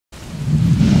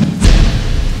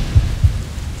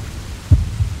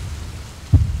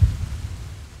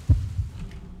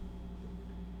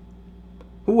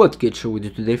What kit shall we do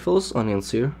today, fellas?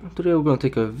 Onions here. Today we're going to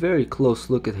take a very close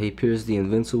look at Hyperius the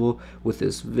Invincible with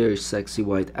his very sexy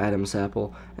white Adam's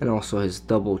apple and also his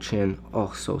double chin.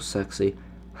 Oh, so sexy.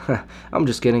 I'm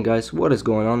just kidding, guys. What is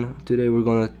going on? Today we're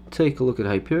going to take a look at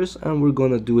Hyperius and we're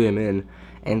going to do him in.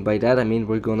 And by that I mean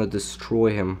we're going to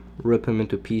destroy him, rip him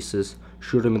into pieces,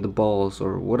 shoot him in the balls,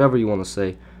 or whatever you want to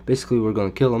say. Basically we're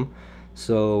going to kill him.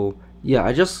 So yeah,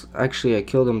 I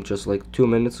killed him just like 2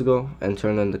 minutes ago and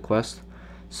turned in the quest.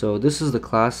 So this is the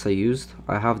class I used.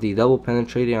 I have the double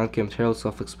penetrating unkempt hair,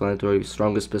 self-explanatory,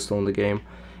 strongest pistol in the game,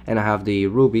 and I have the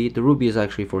ruby. The ruby is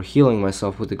actually for healing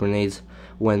myself with the grenades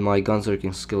when my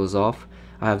gunzerking skill is off.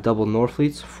 I have double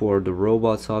Norfleets for the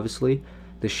robots, obviously,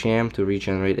 the sham to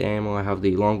regenerate ammo. I have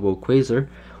the longbow quasar,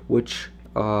 which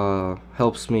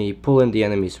helps me pull in the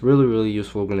enemies. Really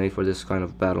useful grenade for this kind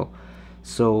of battle.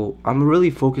 So I'm really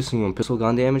focusing on pistol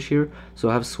gun damage here. So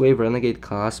I have Swave Renegade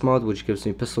class mod, which gives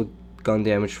me pistol gun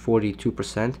damage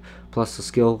 42% plus the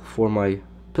skill for my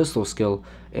pistol skill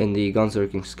in the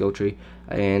gunzerking skill tree,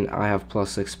 and I have plus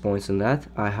 6 points in that.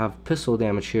 I have pistol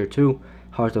damage here too,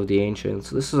 Heart of the Ancients.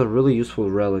 This is a really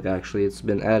useful relic actually. It's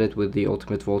been added with the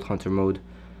Ultimate Vault Hunter mode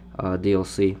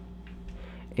DLC.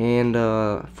 And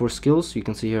for skills, you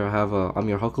can see here I have I'm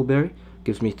your Huckleberry,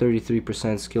 gives me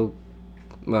 33% skill,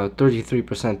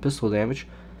 33% pistol damage,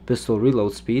 pistol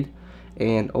reload speed.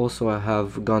 And also I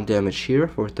have gun damage here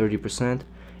for 30%,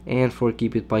 and for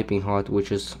keep it piping hot,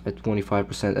 which is at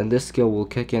 25%, and this skill will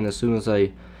kick in as soon as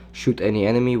I shoot any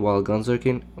enemy while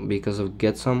gunzerking. Because of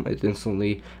get some, it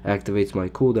instantly activates my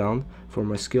cooldown for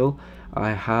my skill.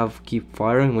 I have keep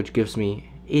firing, which gives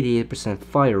me 88%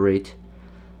 fire rate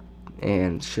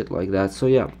and shit like that. So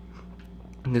yeah,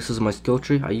 this is my skill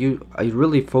tree. I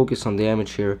really focus on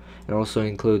damage here and also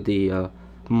include the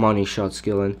money shot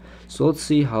skill in. So let's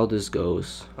see how this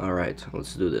goes. Alright,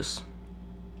 let's do this.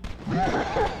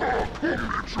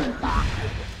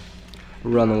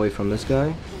 Run away from this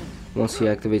guy. Once he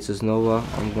activates his Nova,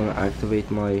 I'm gonna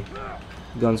activate my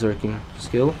gunzerking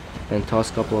skill and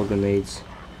toss a couple of grenades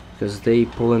because they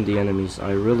pull in the enemies.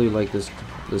 I really like this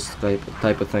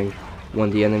type of thing. When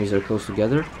the enemies are close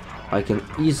together, I can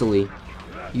easily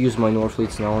use my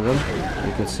Norfleets now and then.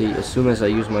 You can see as soon as I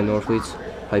use my Norfleets,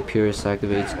 Hyperius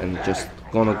activates and just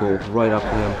gonna go right up to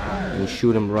him and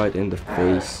shoot him right in the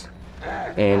face.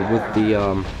 And with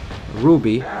the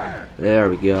ruby, there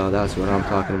we go, that's what I'm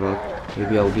talking about.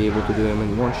 Maybe I'll be able to do him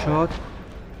in one shot.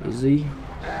 Easy.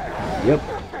 Yep,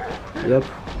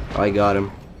 I got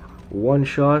him. One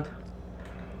shot.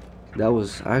 That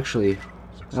was actually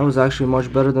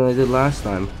much better than I did last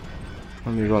time.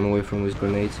 Let me run away from his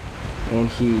grenades. And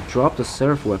he dropped a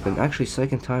Seraph weapon, actually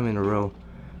second time in a row.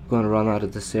 Gonna run out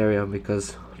of this area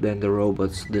because then the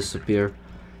robots disappear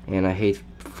and I hate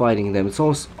fighting them. It's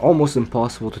almost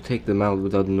impossible to take them out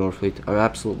without the Norfleet. I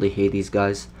absolutely hate these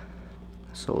guys.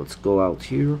 So let's go out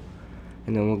here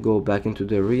and then we'll go back into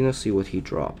the arena, see what he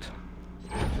dropped.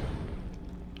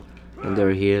 And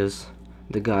there he is,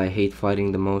 the guy I hate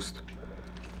fighting the most.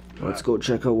 Let's go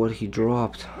check out what he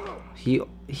dropped.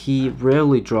 He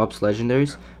rarely drops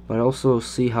legendaries, but I also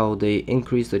see how they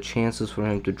increase the chances for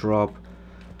him to drop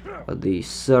the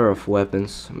Seraph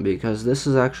weapons, because this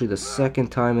is actually the second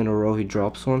time in a row he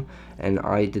drops one and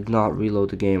I did not reload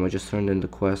the game. I just turned in the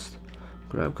quest,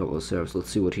 grab a couple of Seraphs.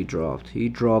 Let's see what he dropped. He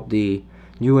dropped the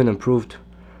new and improved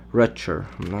Retcher.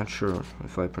 I'm not sure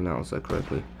if I pronounced that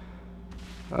correctly.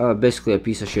 Basically a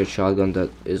piece of shit shotgun that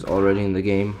is already in the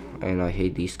game and I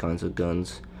hate these kinds of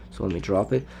guns, so let me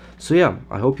drop it. So yeah,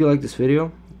 I hope you like this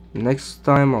video. Next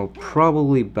time I'll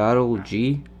probably battle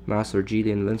Master G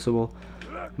the Invincible.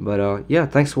 But yeah,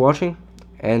 thanks for watching,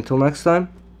 and until next time,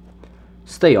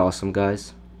 stay awesome,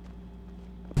 guys.